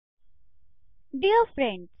Dear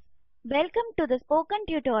friends, welcome to the spoken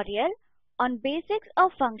tutorial on basics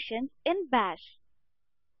of functions in Bash.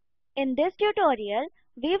 In this tutorial,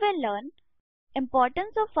 we will learn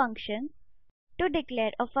importance of functions, to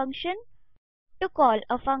declare a function, to call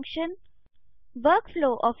a function,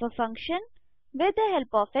 workflow of a function with the help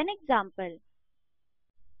of an example.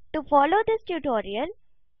 To follow this tutorial,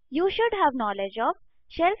 you should have knowledge of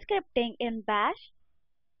shell scripting in Bash.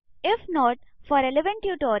 If not, for relevant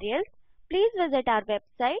tutorials, please visit our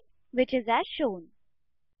website, which is as shown.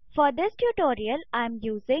 For this tutorial, I am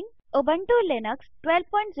using Ubuntu Linux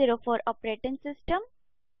 12.04 operating system.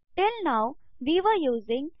 Till now, we were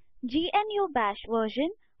using GNU Bash version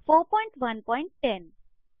 4.1.10.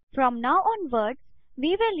 From now onwards,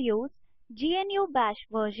 we will use GNU Bash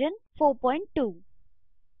version 4.2.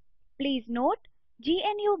 Please note,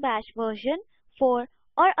 GNU Bash version 4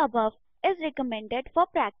 or above is recommended for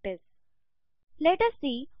practice. Let us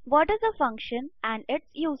see what is a function and its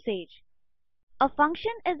usage. A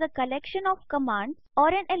function is a collection of commands or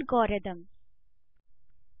an algorithm.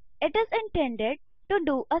 It is intended to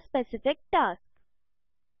do a specific task.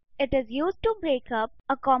 It is used to break up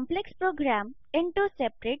a complex program into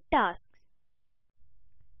separate tasks.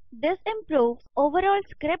 This improves overall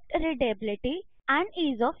script readability and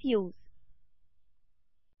ease of use.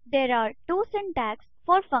 There are two syntax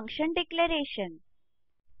for function declaration.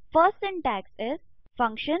 First syntax is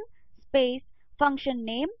function space function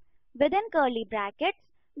name within curly brackets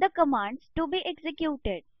the commands to be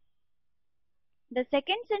executed. The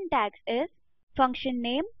second syntax is function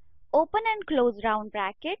name open and close round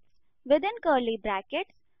brackets within curly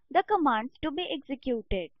brackets the commands to be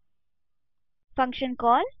executed. Function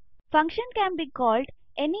call. Function can be called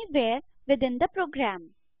anywhere within the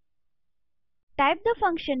program. Type the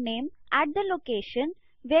function name at the location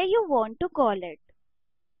where you want to call it.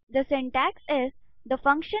 The syntax is the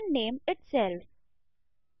function name itself.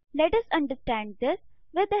 Let us understand this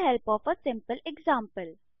with the help of a simple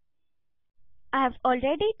example. I have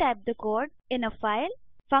already typed the code in a file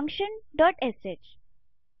function.sh.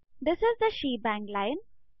 This is the shebang line.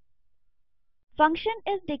 Function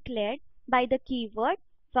is declared by the keyword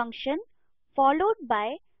function followed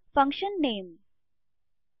by function name.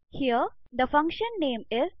 Here the function name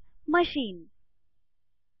is machine.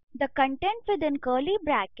 The content within curly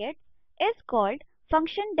brackets is called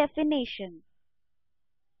function definition.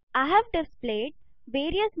 I have displayed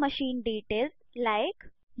various machine details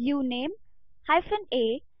like uname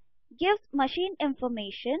 -a gives machine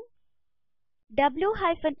information,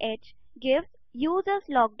 w-h gives users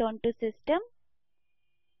logged on to system,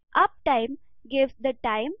 uptime gives the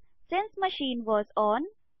time since machine was on,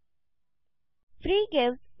 free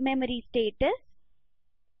gives memory status,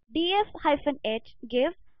 df-h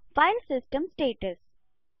gives file system status.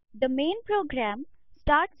 The main program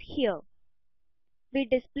starts here. We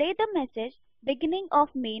display the message beginning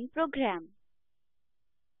of main program.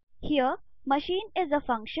 Here machine is a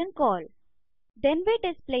function call. Then we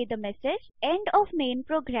display the message end of main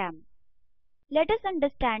program. Let us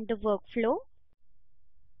understand the workflow.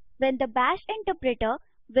 When the Bash interpreter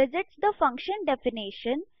visits the function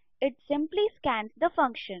definition, it simply scans the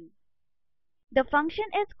function. The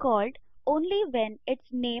function is called only when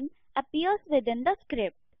its name appears within the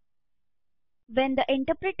script. When the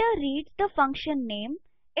interpreter reads the function name,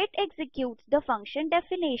 it executes the function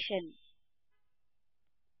definition.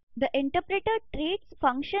 The interpreter treats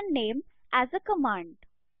function name as a command.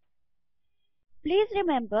 Please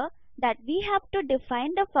remember that we have to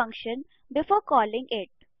define the function before calling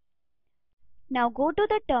it. Now go to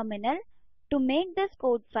the terminal to make this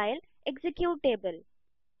code file executable.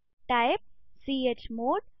 Type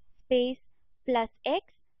chmod space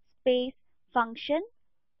 +x space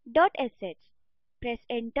function.sh. Press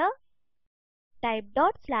enter. Type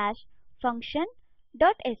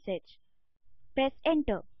 /function.sh. Press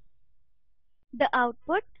enter. The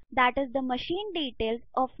output, that is the machine details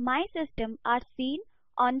of my system, are seen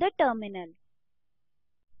on the terminal.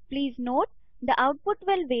 Please note the output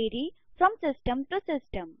will vary from system to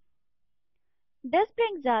system. This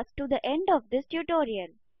brings us to the end of this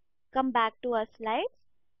tutorial. Come back to our slides.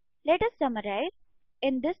 Let us summarize.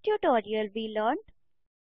 In this tutorial we learned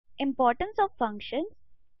importance of functions,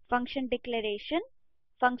 function declaration,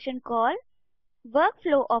 function call,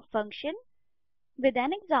 workflow of function with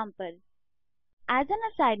an example. As an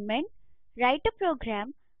assignment, write a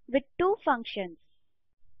program with two functions.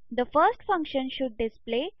 The first function should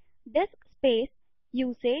display disk space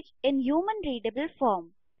usage in human readable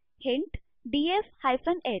form, hint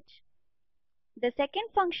df-h. The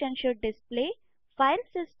second function should display file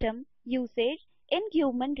system usage in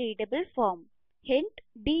human readable form, hint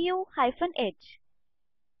du-h.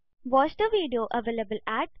 Watch the video available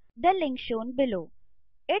at the link shown below.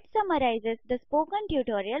 It summarizes the spoken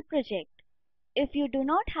tutorial project. If you do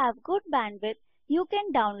not have good bandwidth, you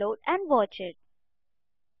can download and watch it.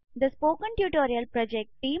 The Spoken Tutorial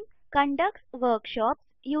project team conducts workshops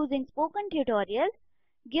using spoken tutorials,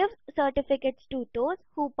 gives certificates to those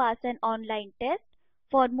who pass an online test.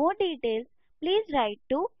 For more details, please write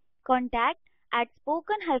to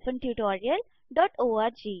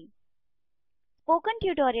contact@spoken-tutorial.org. Spoken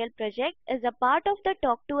Tutorial project is a part of the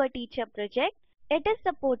Talk to a Teacher project. It is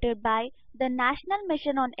supported by the National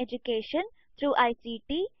Mission on Education through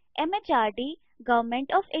ICT, MHRD,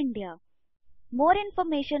 Government of India. More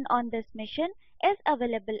information on this mission is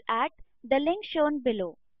available at the link shown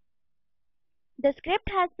below. The script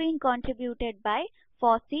has been contributed by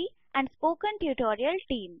Fossey and Spoken Tutorial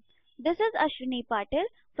team. This is Ashwini Patil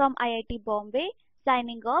from IIT Bombay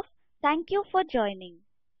signing off. Thank you for joining.